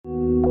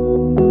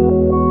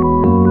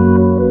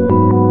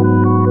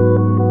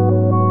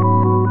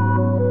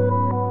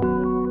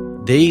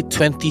Day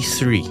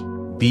 23.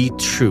 Be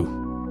true.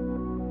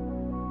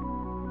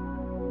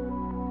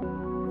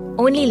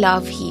 Only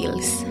love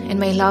heals, and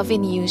my love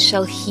in you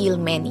shall heal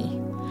many.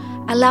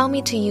 Allow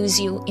me to use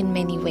you in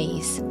many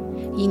ways.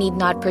 You need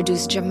not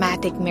produce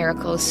dramatic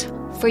miracles,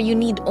 for you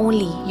need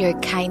only your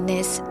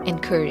kindness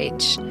and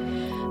courage.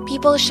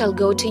 People shall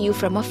go to you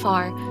from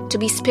afar to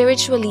be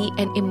spiritually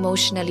and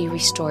emotionally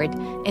restored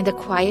in the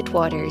quiet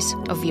waters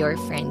of your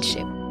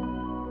friendship.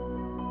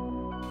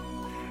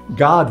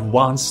 God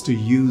wants to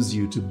use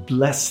you to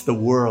bless the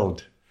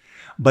world.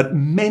 But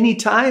many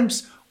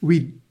times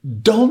we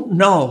don't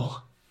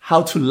know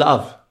how to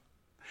love.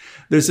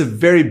 There's a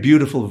very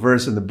beautiful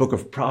verse in the book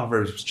of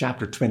Proverbs,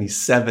 chapter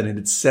 27, and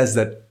it says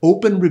that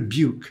open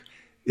rebuke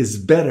is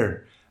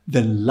better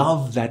than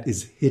love that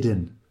is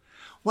hidden.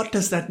 What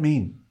does that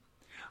mean?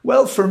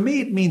 Well, for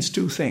me, it means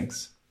two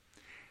things.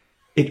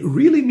 It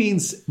really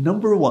means,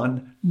 number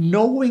one,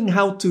 knowing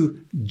how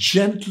to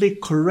gently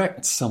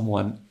correct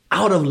someone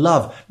out of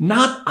love,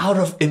 not out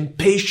of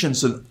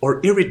impatience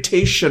or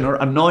irritation or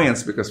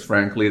annoyance, because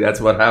frankly,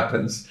 that's what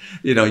happens.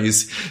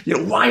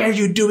 Why are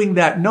you doing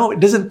that? No,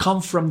 it doesn't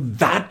come from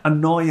that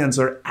annoyance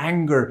or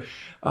anger,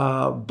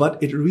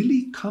 but it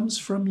really comes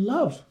from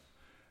love.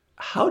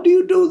 How do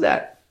you do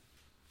that?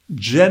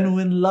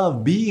 Genuine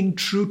love, being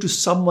true to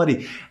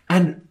somebody,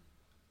 and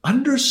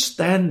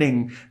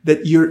understanding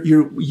that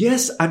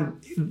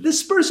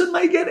this person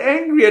might get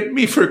angry at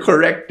me for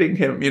correcting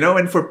him,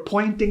 and for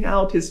pointing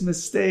out his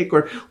mistake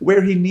or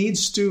where he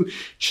needs to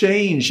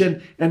change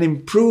and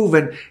improve.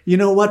 And you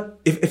know what?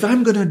 If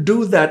I'm going to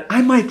do that,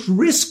 I might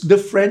risk the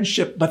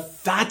friendship,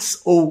 but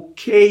that's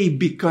okay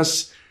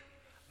because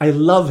I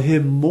love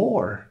him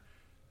more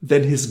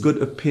than his good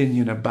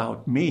opinion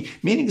about me.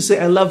 Meaning to say,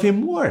 I love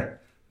him more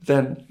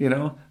than,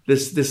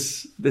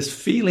 this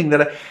feeling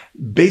that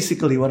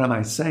basically, what am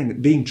I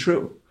saying? Being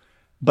true.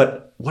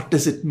 But what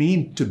does it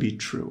mean to be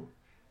true?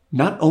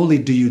 Not only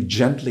do you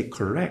gently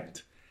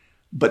correct,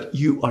 but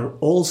you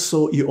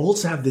also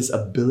have this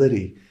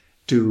ability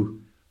to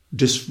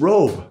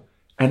disrobe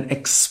and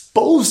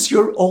expose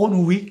your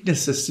own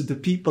weaknesses to the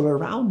people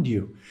around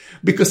you.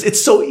 Because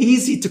it's so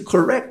easy to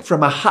correct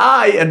from a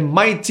high and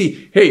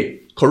mighty, hey,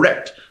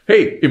 correct,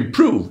 hey,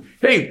 improve,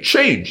 hey,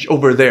 change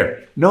over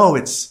there. No,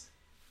 it's,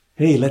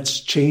 hey, let's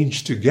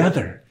change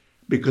together.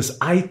 Because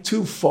I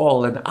too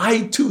fall and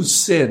I too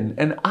sin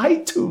and I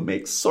too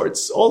make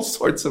all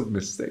sorts of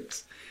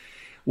mistakes.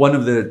 One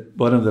of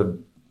the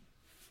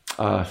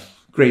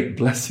great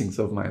blessings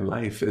of my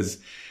life is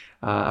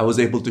I was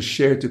able to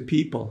share to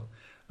people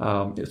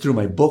through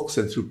my books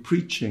and through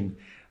preaching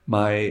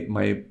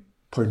my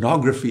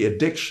pornography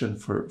addiction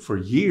for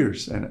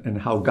years and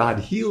how God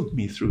healed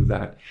me through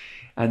that.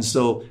 And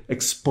so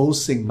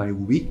exposing my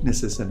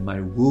weaknesses and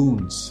my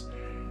wounds,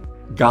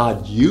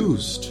 God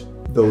used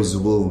those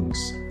wounds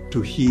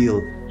to heal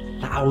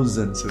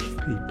thousands of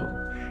people.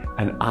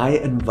 And I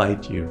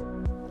invite you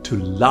to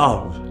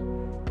love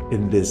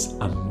in this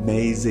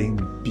amazing,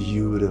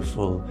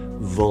 beautiful,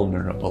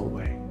 vulnerable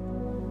way.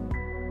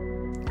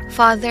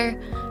 Father,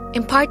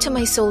 impart to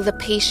my soul the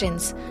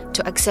patience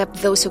to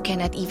accept those who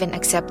cannot even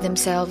accept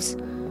themselves,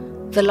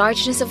 the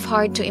largeness of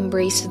heart to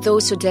embrace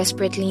those who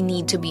desperately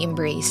need to be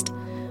embraced.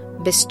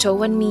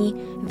 Bestow on me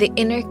the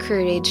inner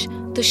courage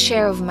to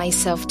share of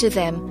myself to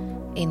them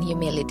in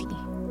humility.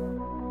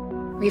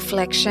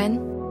 Reflection: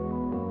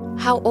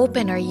 how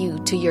open are you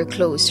to your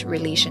close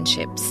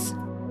relationships?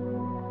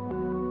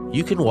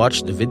 You can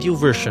watch the video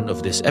version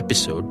of this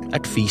episode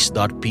at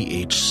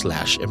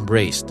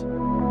feast.ph/embraced.